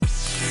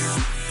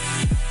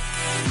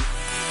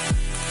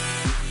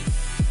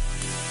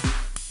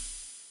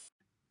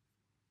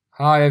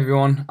Hi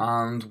everyone,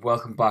 and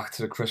welcome back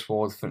to the Chris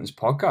Ward Fitness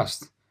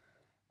Podcast.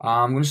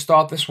 I'm going to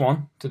start this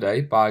one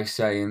today by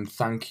saying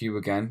thank you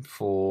again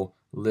for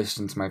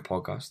listening to my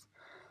podcast.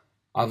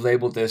 I've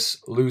labelled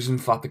this Losing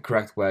Fat the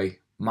Correct Way,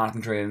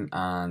 Marathon Training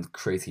and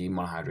Creatine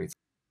Monohydrate.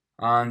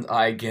 And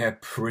I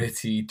get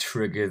pretty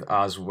triggered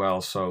as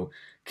well, so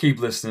keep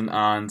listening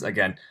and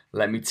again,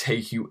 let me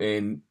take you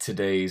in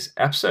today's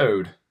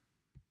episode.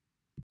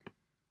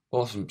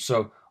 Awesome.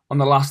 So on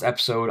the last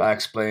episode, I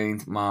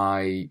explained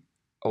I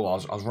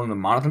was running a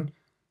marathon,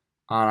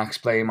 and I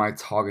explained my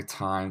target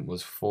time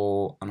was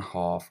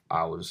 4.5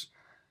 hours.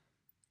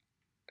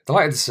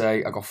 Delighted to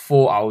say I got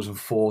 4 hours and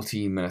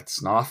 14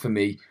 minutes. Now that for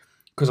me,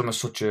 because I'm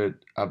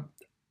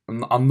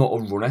not a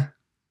runner.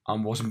 I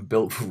wasn't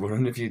built for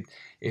running.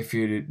 If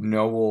you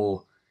know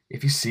or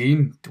if you've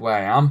seen where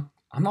I am,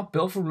 I'm not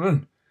built for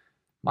running.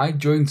 My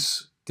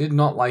joints did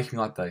not like me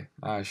that day.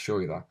 I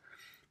assure you that.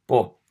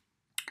 But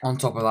on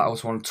top of that, I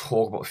also want to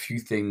talk about a few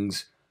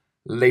things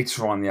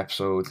later on in the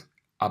episode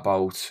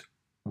about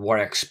what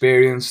I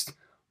experienced,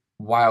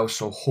 why I was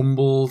so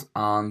humbled,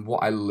 and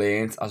what I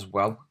learned as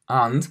well.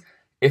 And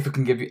if it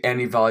can give you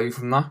any value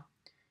from that,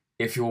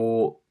 if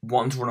you're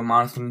wanting to run a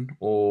marathon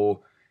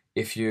or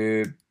if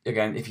you're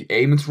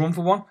aiming to run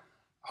for one,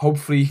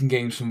 hopefully you can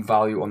gain some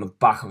value on the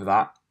back of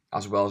that,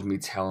 as well as me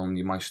telling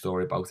you my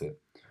story about it.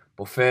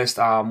 But first,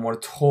 I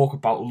want to talk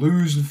about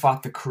losing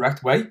fat the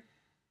correct way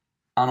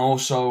and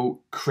also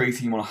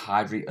creatine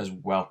monohydrate as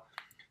well.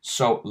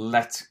 So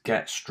let's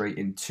get straight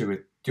into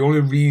it. The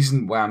only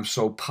reason why I'm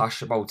so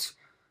passionate about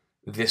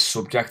this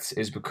subject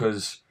is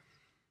because,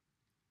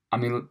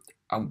 I'm going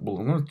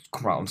to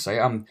come out and say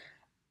I'm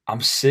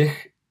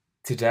sick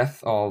to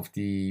death of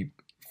the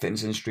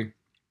fitness industry.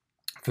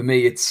 For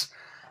me, it's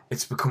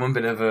become a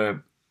bit of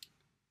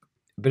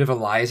a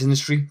lies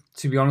industry,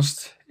 to be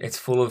honest. It's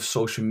full of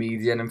social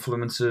media and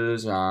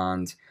influencers,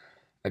 and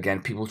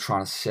again, people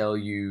trying to sell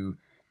you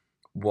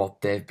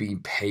what they've been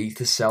paid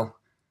to sell.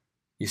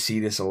 You see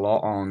this a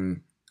lot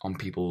on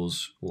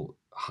people's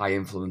high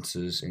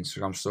influencers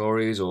Instagram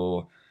stories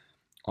or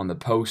on the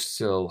posts.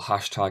 They'll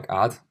hashtag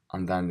ad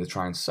and then they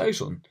try and say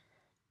something.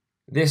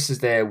 This is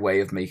their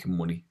way of making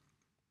money.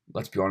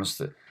 Let's be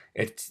honest.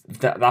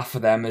 That for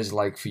them is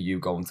like for you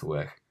going to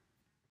work.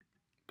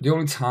 The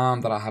only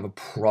time that I have a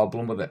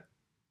problem with it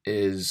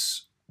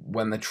is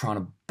when they're trying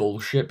to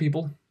bullshit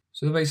people.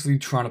 So they're basically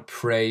trying to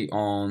prey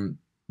on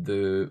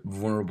the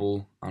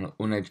vulnerable and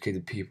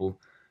uneducated people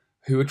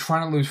who are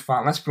trying to lose fat.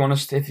 And let's be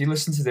honest, if you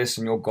listen to this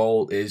and your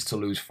goal is to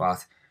lose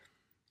fat,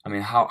 I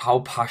mean,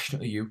 how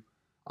passionate are you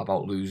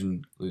about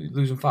losing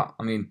fat?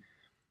 I mean,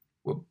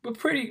 we're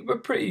pretty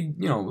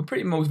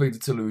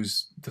motivated to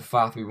lose the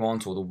fat we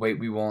want or the weight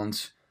we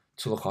want,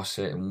 to look a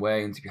certain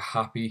way and to be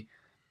happy.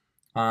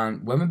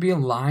 And when we're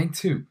being lied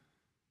to,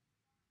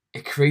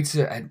 it creates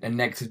a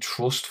negative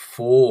trust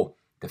for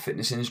the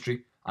fitness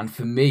industry. And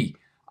for me,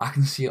 I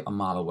can see it a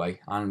mile away.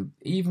 And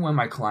even when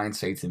my clients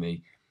say to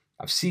me,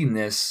 I've seen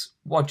this,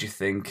 what do you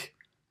think?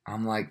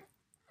 I'm like,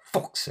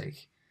 fuck's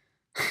sake.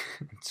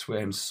 I'm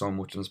swearing so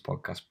much on this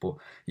podcast, but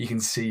you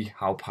can see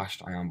how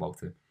passionate I am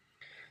about it.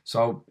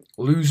 So,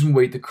 losing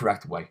weight the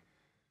correct way.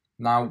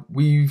 Now,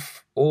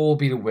 we've all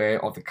been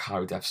aware of the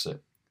calorie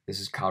deficit. This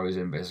is calories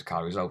in versus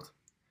calories out.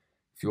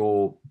 For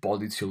your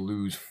body to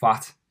lose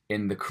fat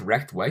in the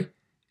correct way,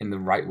 in the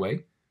right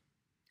way,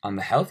 and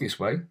the healthiest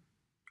way,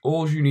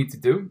 all you need to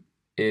do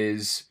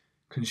is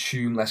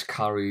consume less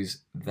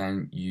calories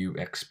than you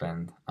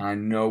expend. And I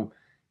know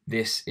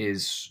this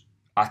is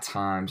at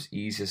times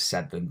easier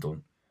said than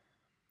done,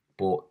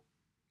 but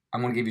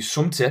I'm going to give you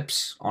some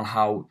tips on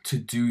how to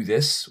do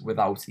this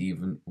without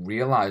even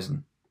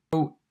realizing.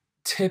 So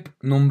tip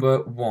number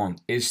 1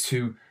 is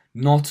to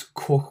not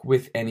cook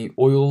with any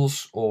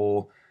oils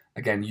or,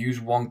 again, use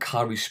 1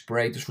 calorie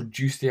spray. Just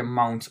reduce the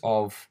amount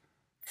of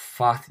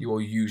fat you're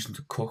using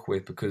to cook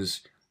with,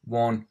 because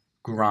 1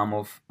 gram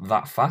of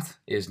that fat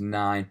is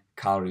 9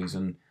 calories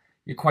and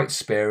you're quite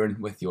sparing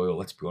with the oil,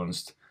 let's be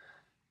honest.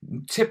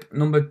 Tip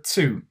number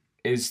 2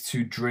 is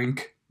to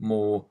drink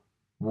more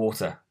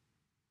water.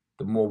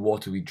 The more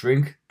water we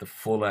drink, the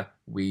fuller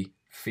we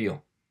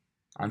feel.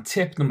 And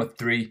tip number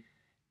 3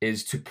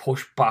 is to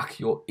push back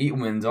your eating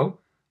window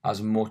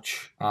as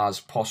much as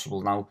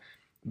possible. Now,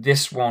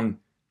 this one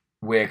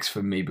works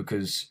for me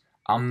because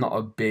I'm not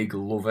a big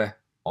lover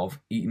of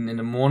eating in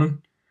the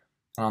morning.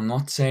 And I'm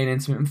not saying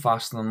intermittent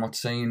fasting, I'm not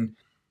saying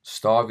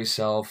starve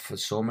yourself for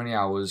so many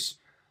hours.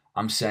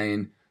 I'm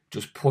saying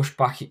just push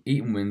back your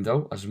eating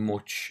window as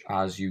much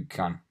as you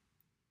can.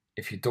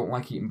 If you don't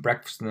like eating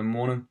breakfast in the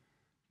morning,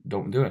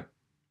 don't do it.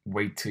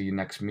 Wait till your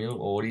next meal,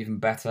 or even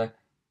better,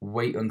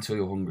 wait until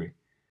you're hungry.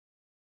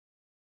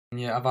 And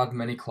yeah, I've had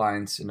many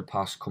clients in the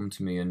past come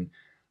to me and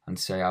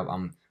say,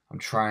 I'm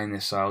trying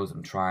this out,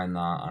 I'm trying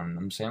that, and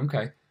I'm saying,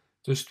 okay,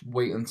 just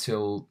wait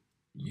until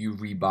you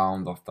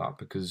rebound off that,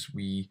 because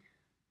we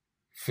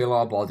fill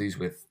our bodies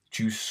with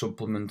juice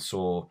supplements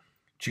or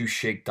juice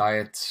shake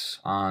diets,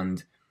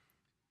 and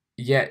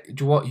yeah, do you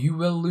know what? You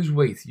will lose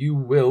weight. You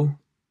will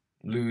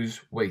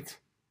lose weight.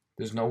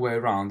 There's no way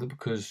around it,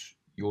 because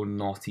you're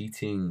not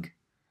eating.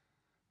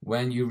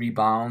 When you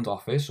rebound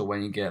off it, so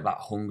when you get that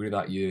hungry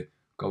that you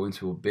go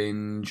into a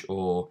binge,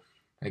 or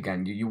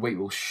again, your weight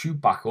will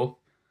shoot back up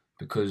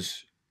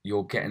because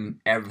you're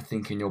getting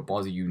everything in your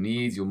body you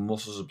need, your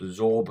muscles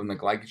absorbing the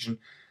glycogen,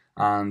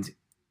 and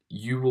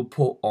you will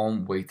put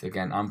on weight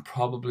again and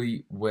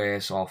probably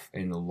worse off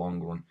in the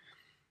long run.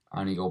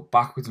 And you go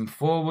backwards and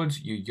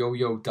forwards, you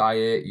yo-yo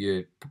diet,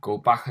 you go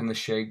back on the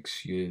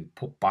shakes, you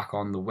put back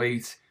on the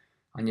weight,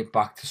 and you're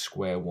back to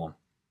square one.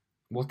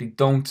 What they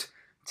don't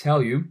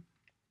tell you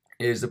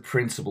is the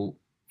principle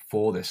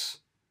for this.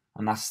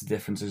 And that's the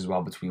difference as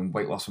well between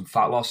weight loss and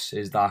fat loss,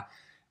 is that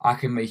I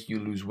can make you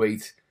lose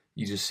weight,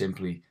 you just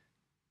simply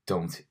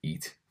don't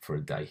eat for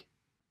a day.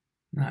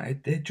 Nah,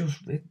 it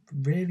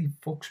really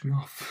fucks me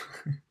off.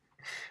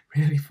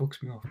 Really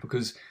fucks me off,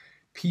 because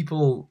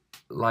people,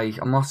 like,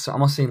 I'm not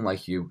saying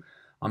like you,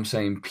 I'm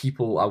saying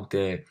people out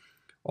there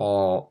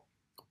are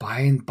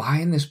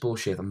buying this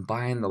bullshit and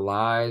buying the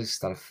lies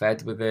that are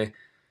fed with it,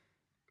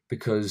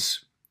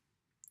 because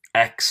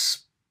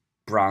X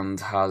brand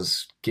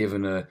has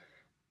given a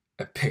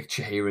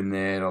picture here and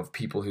there of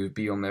people who've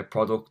been on their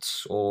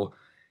products, or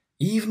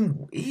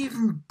even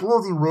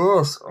bloody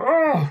worse.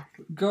 Oh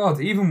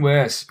God, even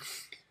worse,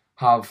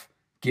 have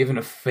given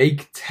a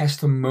fake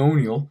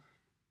testimonial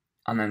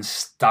and then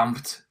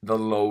stamped the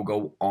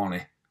logo on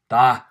it.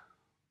 That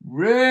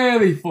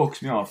really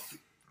fucks me off.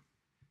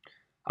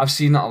 I've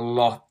seen that a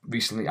lot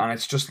recently, and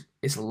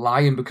it's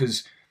lying,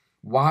 because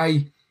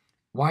why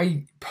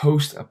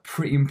post a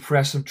pretty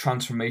impressive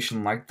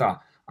transformation like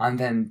that and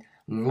then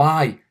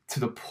lie to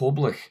the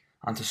public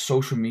and to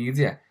social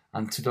media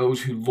and to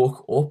those who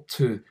look up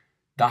to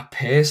that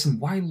person?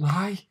 Why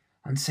lie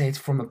and say it's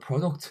from the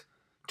product?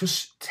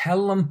 Just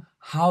tell them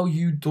how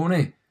you done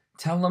it.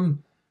 Tell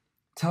them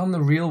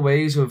the real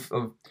ways of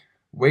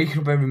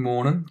waking up every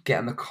morning,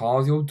 getting the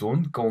cardio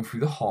done, going through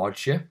the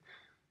hardship,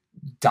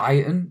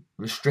 dieting,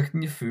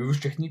 restricting your food,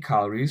 restricting your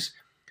calories,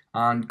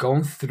 and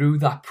going through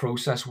that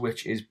process,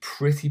 which is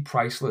pretty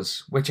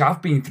priceless, which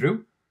I've been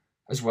through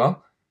as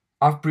well.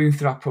 I've been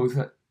through that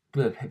process.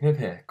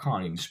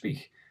 Can't even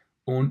speak.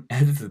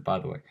 Unedited, by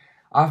the way.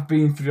 I've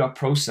been through that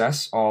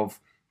process of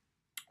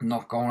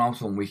not going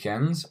out on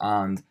weekends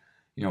and,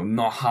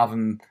 not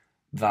having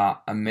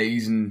that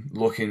amazing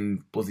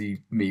looking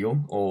bloody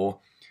meal, or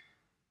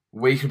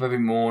waking up every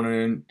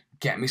morning,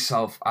 getting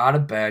myself out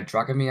of bed,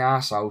 dragging my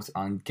ass out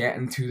and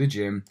getting to the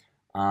gym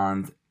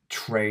and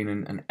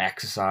training and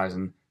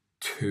exercising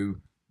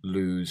to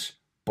lose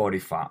body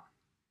fat.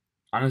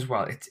 And as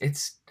well,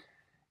 it's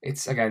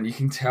again, you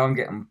can tell I'm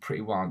getting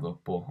pretty wound up,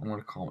 but I'm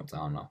gonna calm it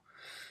down now.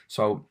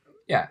 So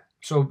yeah,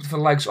 so for the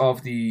likes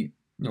of the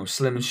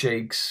slim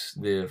shakes,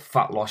 the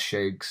fat loss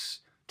shakes,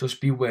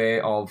 just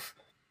beware of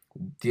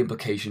the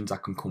implications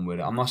that can come with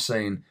it. I'm not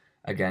saying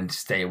again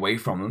stay away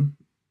from them,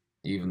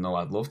 even though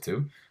I'd love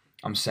to.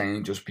 I'm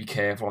saying just be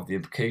careful of the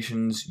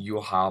implications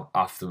you'll have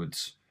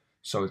afterwards.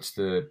 So it's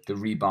the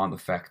rebound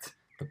effect,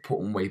 the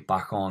putting weight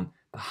back on,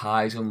 the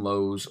highs and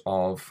lows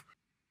of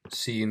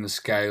seeing the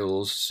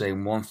scales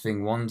saying one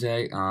thing one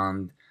day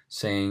and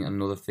saying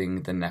another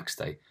thing the next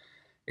day.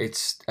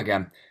 It's,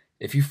 again,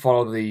 if you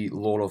follow the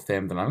law of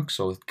thermodynamics,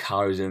 so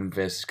calories in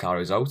versus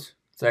calories out,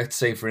 let's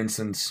say, for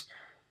instance,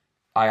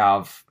 I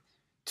have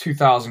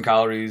 2,000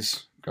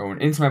 calories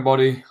going into my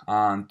body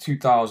and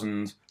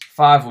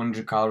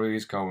 2,500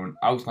 calories going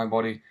out of my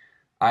body,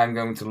 I'm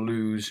going to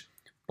lose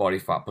body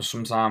fat. But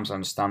sometimes I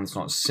understand it's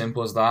not as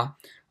simple as that,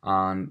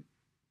 and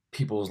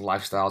people's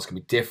lifestyles can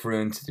be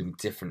different,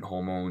 different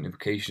hormone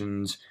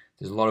implications.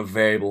 There's a lot of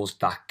variables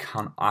that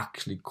can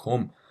actually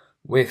come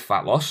with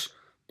fat loss,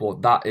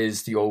 but that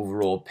is the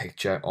overall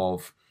picture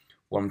of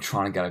what I'm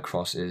trying to get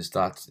across, is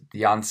that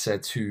the answer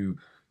to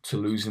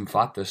losing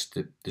fat,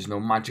 there's no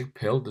magic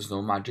pill, there's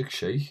no magic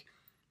shake,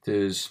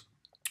 there's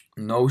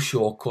no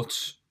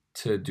shortcuts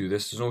to do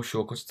this, there's no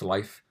shortcuts to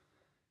life.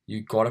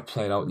 You got to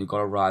play it out and you got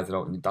to ride it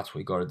out, and that's what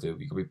you got to do.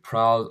 You got to be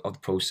proud of the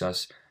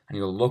process, and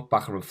you'll look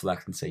back and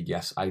reflect and say,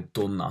 yes, I've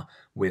done that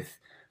with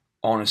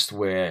honest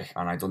work,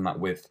 and I've done that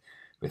with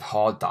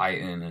hard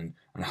dieting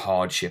and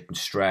hardship and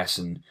stress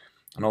and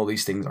all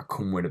these things that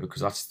come with it,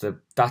 because that's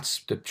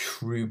the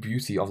true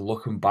beauty of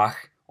looking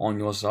back on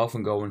yourself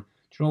and going, do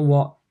you know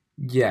what?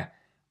 Yeah,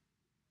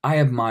 I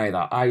admire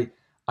that.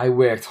 I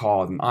worked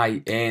hard and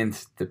I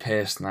earned the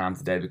person I am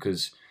today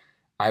because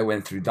I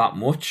went through that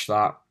much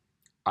that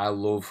I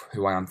love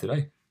who I am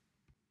today.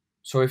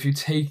 So if you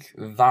take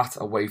that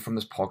away from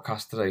this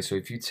podcast today, so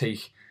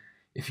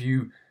if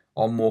you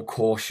are more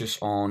cautious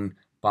on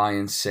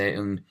buying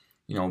certain,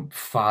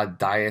 fad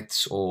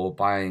diets, or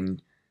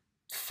buying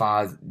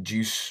fad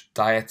juice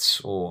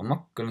diets, or I'm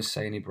not going to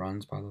say any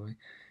brands, by the way,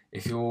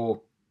 if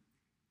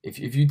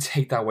you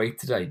take that weight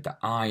today, that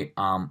I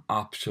am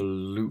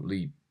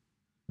absolutely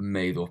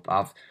made up.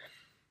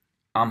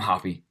 I'm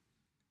happy.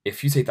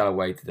 If you take that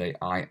away today,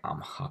 I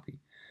am happy.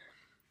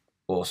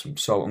 Awesome.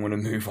 So I'm going to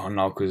move on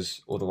now,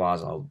 because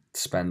otherwise I'll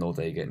spend all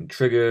day getting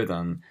triggered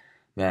and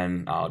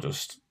then I'll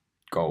just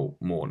go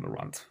more on a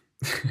rant.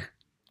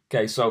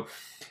 Okay, so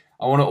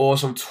I want to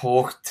also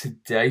talk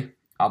today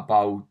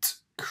about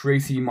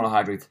creatine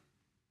monohydrate.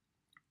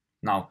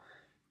 Now,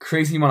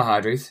 creatine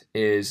monohydrate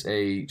is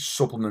a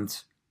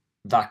supplement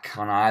that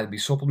can either be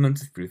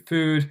supplemented through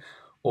food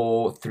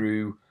or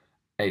through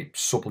a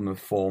supplement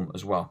form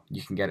as well.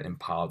 You can get it in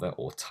powder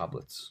or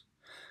tablets.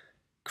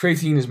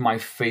 Creatine is my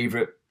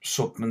favourite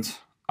supplement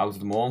out of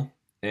them all.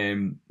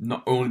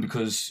 Not only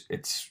because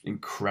it's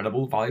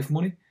incredible value for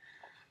money,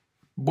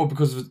 but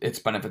because of its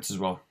benefits as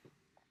well.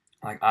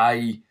 Like,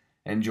 I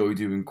enjoy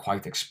doing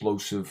quite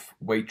explosive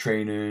weight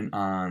training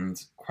and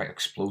quite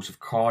explosive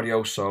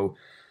cardio, so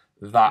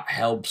that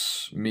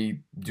helps me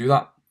do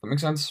that. That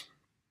makes sense.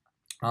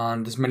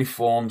 And there's many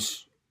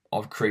forms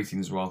of creatine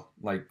as well,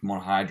 like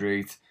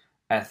monohydrate,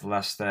 ethyl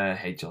ester,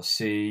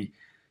 HLC,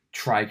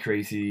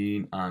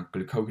 tricreatine, and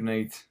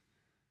gluconate.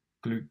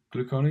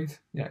 Gluconate?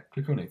 Yeah,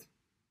 gluconate.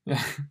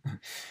 Yeah.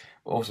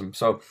 Awesome.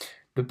 So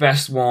the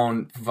best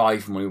one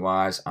value for money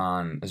wise,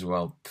 and as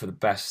well for the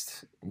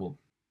best, well,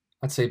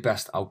 I'd say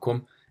best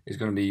outcome is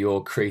going to be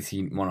your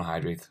creatine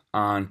monohydrate.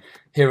 And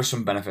here are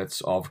some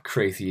benefits of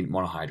creatine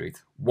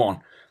monohydrate.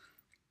 One,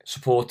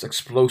 supports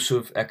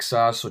explosive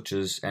exercise such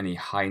as any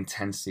high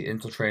intensity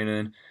interval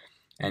training,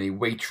 any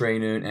weight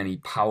training, any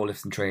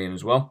powerlifting training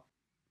as well.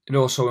 It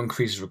also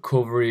increases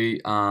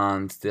recovery,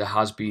 and there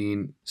has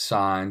been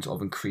signs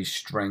of increased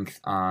strength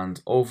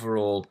and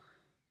overall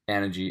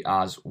energy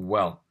as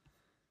well.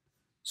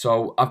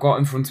 So I've got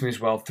in front of me as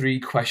well 3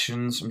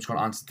 questions I'm just going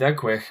to answer dead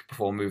quick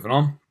before moving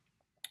on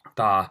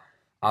that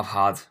I've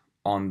had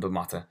on the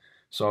matter.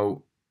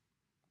 So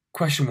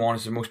question 1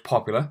 is the most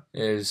popular,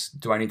 is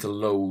do I need to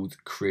load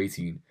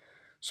creatine?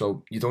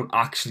 So you don't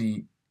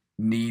actually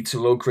need to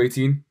load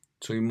creatine.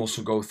 So your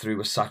muscle go through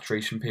a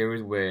saturation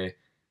period where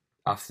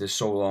after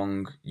so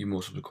long your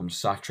muscle becomes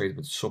saturated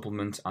with the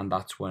supplement, and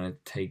that's when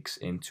it takes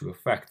into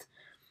effect.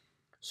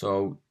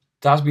 So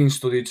that's been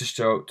studied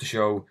to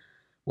show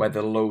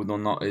whether loading or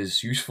not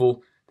is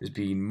useful. There's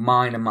been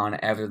minor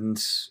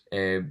evidence.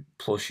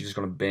 Plus, you're just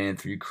going to burn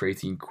through your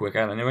creatine quicker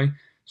anyway,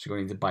 so you're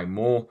going to need to buy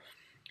more.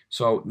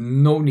 So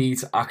no need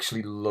to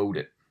actually load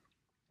it.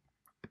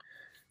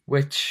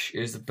 Which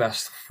is the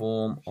best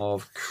form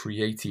of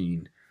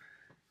creatine?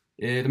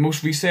 The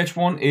most researched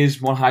one is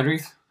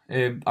monohydrate.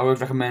 I would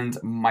recommend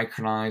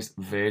micronized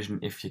version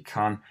if you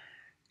can,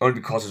 only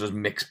because it does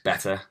mix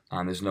better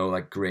and there's no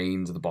like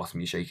grains at the bottom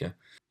of your shaker.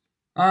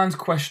 And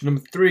question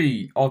number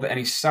 3, are there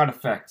any side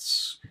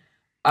effects?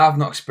 I've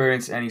not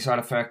experienced any side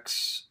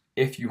effects.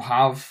 If you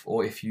have,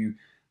 or if you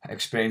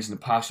experienced in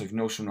the past, or if you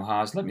know someone who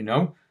has, let me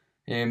know.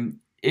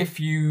 If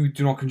you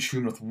do not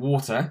consume enough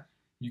water,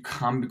 you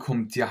can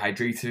become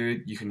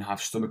dehydrated. You can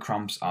have stomach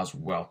cramps as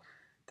well.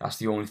 That's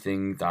the only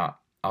thing that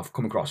I've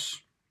come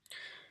across.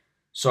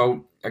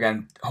 So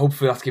again,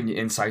 hopefully that's given you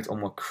insight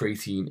on what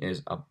creatine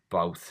is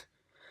about.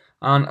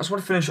 And I just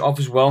want to finish off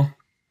as well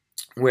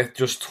with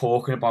just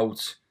talking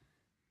about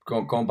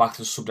going back to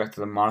the subject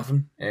of the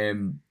marathon.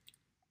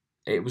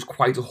 It was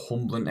quite a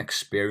humbling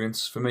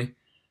experience for me.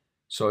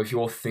 So if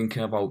you're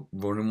thinking about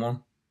running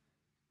one,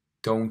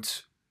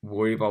 don't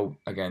worry about,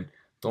 again,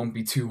 don't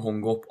be too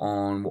hung up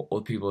on what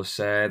other people have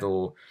said,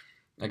 or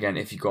again,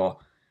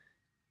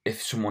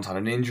 if someone's had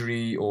an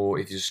injury, or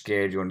if you're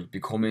scared you're going to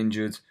become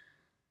injured.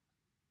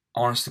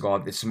 Honest to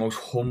God, it's the most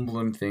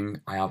humbling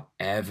thing I have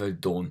ever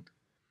done.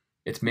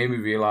 It's made me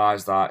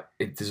realise that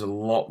there's a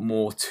lot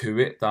more to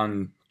it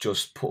than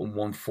just putting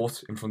one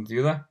foot in front of the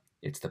other.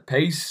 It's the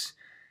pace,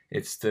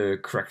 it's the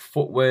correct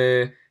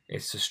footwear,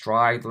 it's the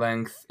stride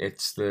length,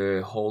 it's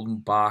the holding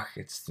back,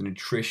 it's the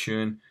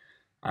nutrition,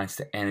 and it's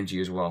the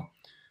energy as well.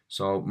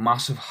 So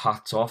massive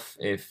hats off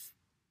if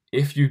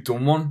you've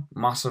done one.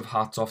 Massive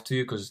hats off to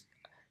you, because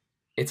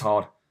it's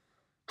hard.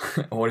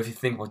 Or if you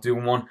think about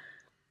doing one,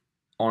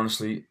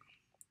 honestly,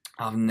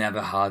 I've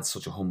never had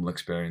such a humble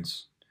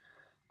experience.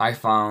 I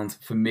found,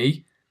 for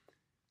me,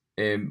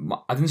 I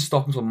didn't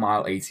stop until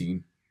mile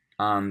 18,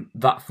 and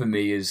that for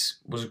me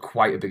was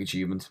quite a big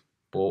achievement.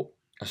 But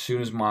as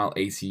soon as mile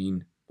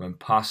 18 went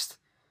past,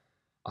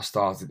 my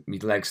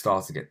legs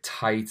started to get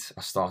tight.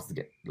 I started to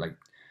get like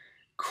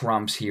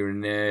cramps here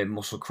and there,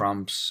 muscle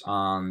cramps,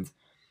 and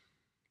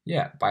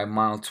yeah, by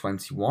mile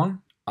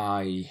 21,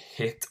 I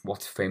hit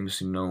what's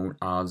famously known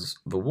as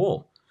the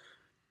wall.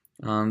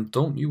 And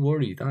don't you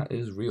worry, that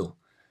is real.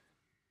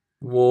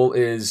 The wall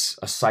is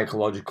a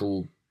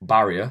psychological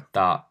barrier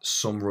that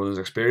some runners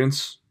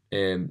experience.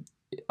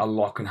 A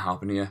lot can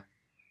happen here.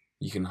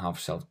 You can have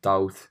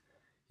self-doubt.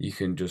 You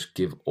can just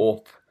give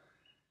up.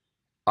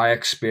 I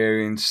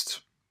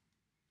experienced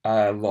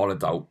a lot of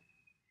doubt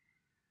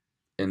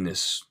on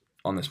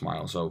this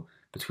mile. So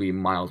between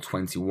mile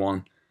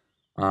 21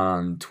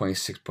 and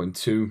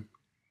 26.2,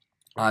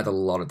 I had a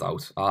lot of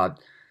doubt. I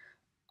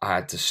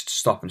had to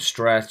stop and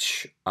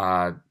stretch.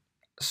 I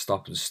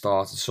stopped and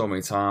started so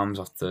many times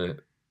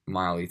after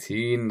mile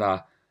 18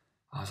 that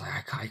I was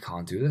like, I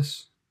can't do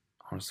this.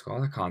 Honest to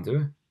God, I can't do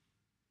it.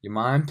 Your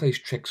mind plays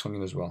tricks on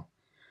you as well.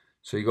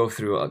 So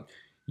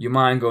your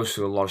mind goes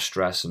through a lot of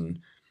stress, and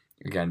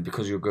again,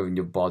 because you're giving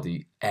your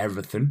body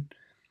everything,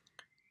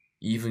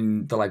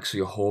 even the likes of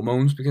your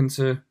hormones begin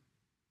to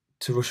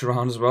rush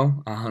around as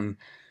well, and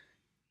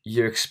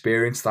you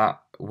experience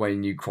that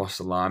when you cross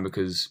the line.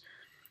 Because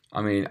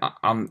I mean,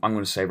 I'm going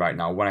to say right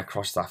now, when I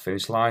crossed that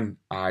finish line,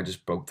 I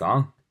just broke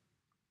down,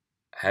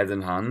 head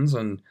and hands,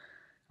 and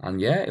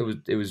yeah, it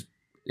was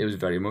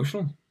very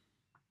emotional.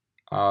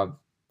 Uh,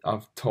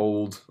 I've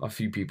told a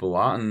few people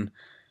that, and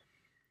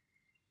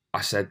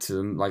I said to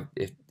them, like,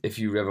 if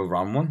you ever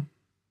ran one,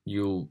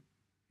 you'll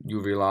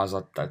you'll realize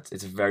that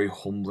it's a very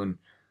humbling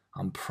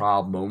and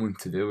proud moment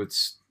to do.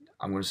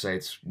 I'm going to say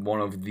it's one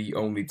of the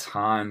only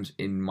times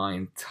in my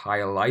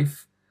entire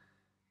life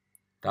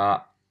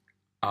that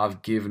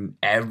I've given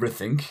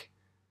everything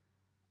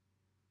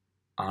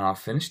and I've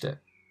finished it.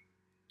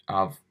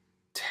 I've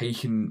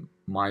taken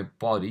my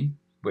body,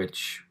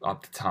 which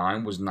at the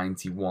time was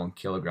 91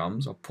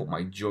 kilograms. I've put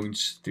my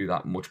joints through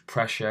that much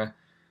pressure,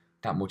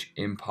 that much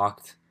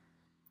impact,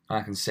 and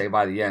I can say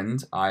by the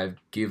end, I have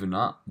given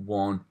that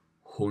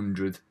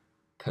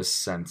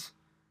 100%.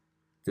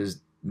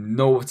 There's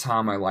no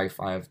time in my life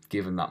I have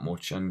given that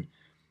much, and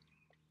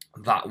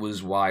that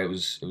was why it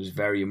was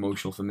very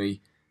emotional for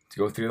me to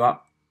go through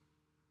that.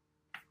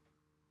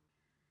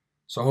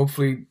 So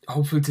hopefully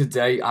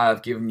today I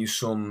have given you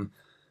some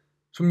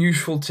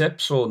useful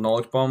tips or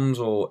knowledge bombs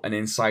or an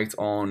insight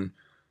on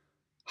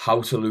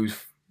how to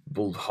lose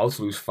how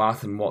to lose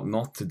fat and what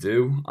not to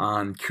do,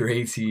 and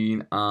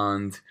creatine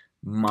and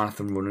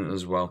marathon running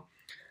as well.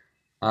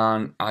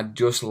 And I'd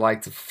just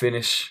like to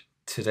finish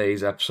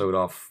today's episode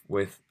off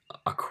with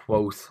a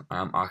quote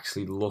I'm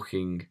actually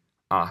looking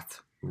at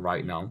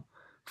right now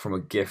from a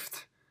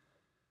gift.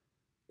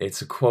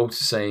 It's a quote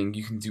saying,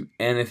 "You can do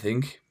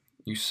anything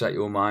you set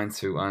your mind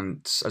to,"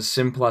 and as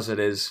simple as it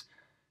is,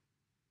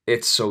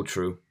 it's so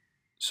true.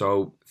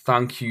 So,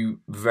 thank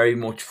you very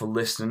much for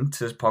listening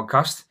to this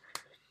podcast,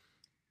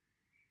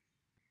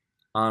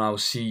 and I'll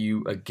see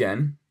you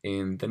again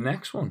in the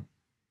next one.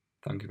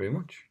 Thank you very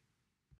much.